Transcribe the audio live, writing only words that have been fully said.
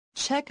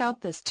Check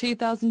out this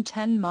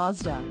 2010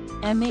 Mazda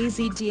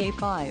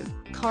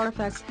MAZDA5.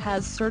 Carfax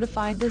has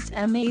certified this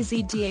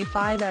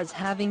MAZDA5 as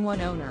having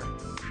one owner.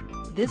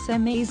 This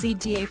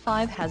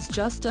MAZDA5 has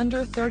just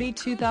under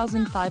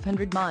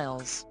 32,500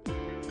 miles.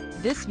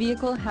 This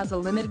vehicle has a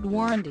limited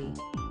warranty.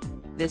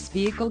 This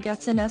vehicle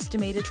gets an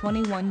estimated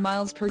 21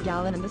 miles per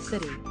gallon in the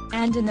city,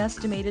 and an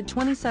estimated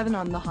 27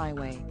 on the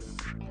highway.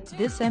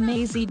 This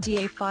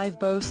MAZDA5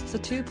 boasts a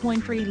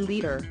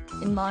 2.3-liter,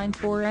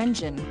 inline-4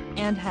 engine,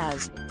 and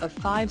has a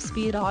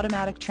 5-speed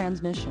automatic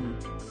transmission.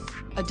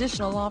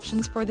 Additional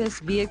options for this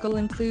vehicle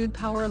include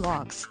power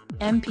locks,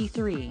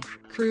 MP3,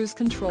 cruise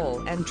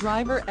control and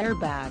driver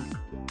airbag.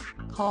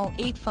 Call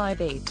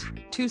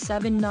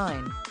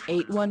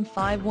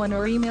 858-279-8151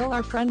 or email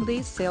our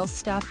friendly sales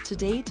staff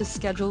today to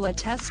schedule a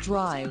test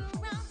drive.